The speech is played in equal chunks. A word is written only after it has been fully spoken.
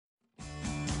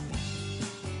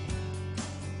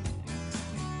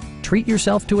treat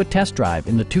yourself to a test drive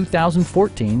in the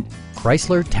 2014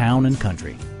 Chrysler Town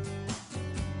Country.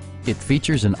 It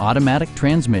features an automatic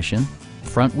transmission,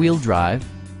 front-wheel drive,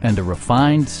 and a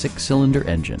refined 6-cylinder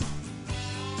engine.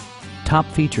 Top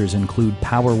features include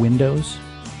power windows,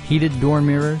 heated door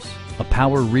mirrors, a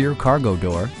power rear cargo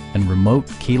door, and remote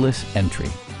keyless entry.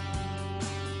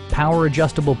 Power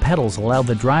adjustable pedals allow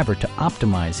the driver to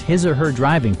optimize his or her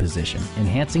driving position,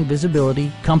 enhancing visibility,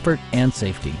 comfort, and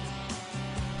safety.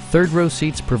 Third-row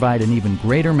seats provide an even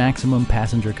greater maximum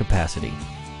passenger capacity.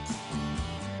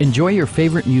 Enjoy your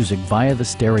favorite music via the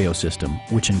stereo system,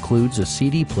 which includes a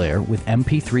CD player with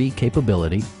MP3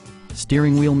 capability,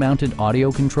 steering wheel mounted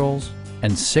audio controls,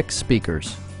 and 6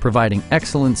 speakers, providing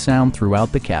excellent sound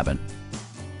throughout the cabin.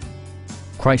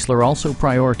 Chrysler also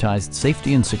prioritized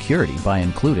safety and security by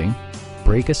including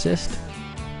brake assist,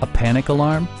 a panic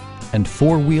alarm, and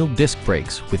 4-wheel disc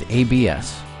brakes with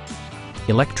ABS.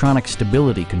 Electronic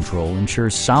stability control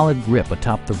ensures solid grip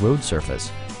atop the road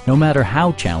surface, no matter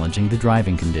how challenging the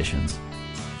driving conditions.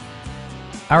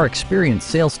 Our experienced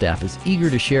sales staff is eager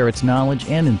to share its knowledge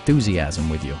and enthusiasm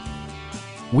with you.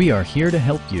 We are here to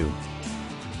help you.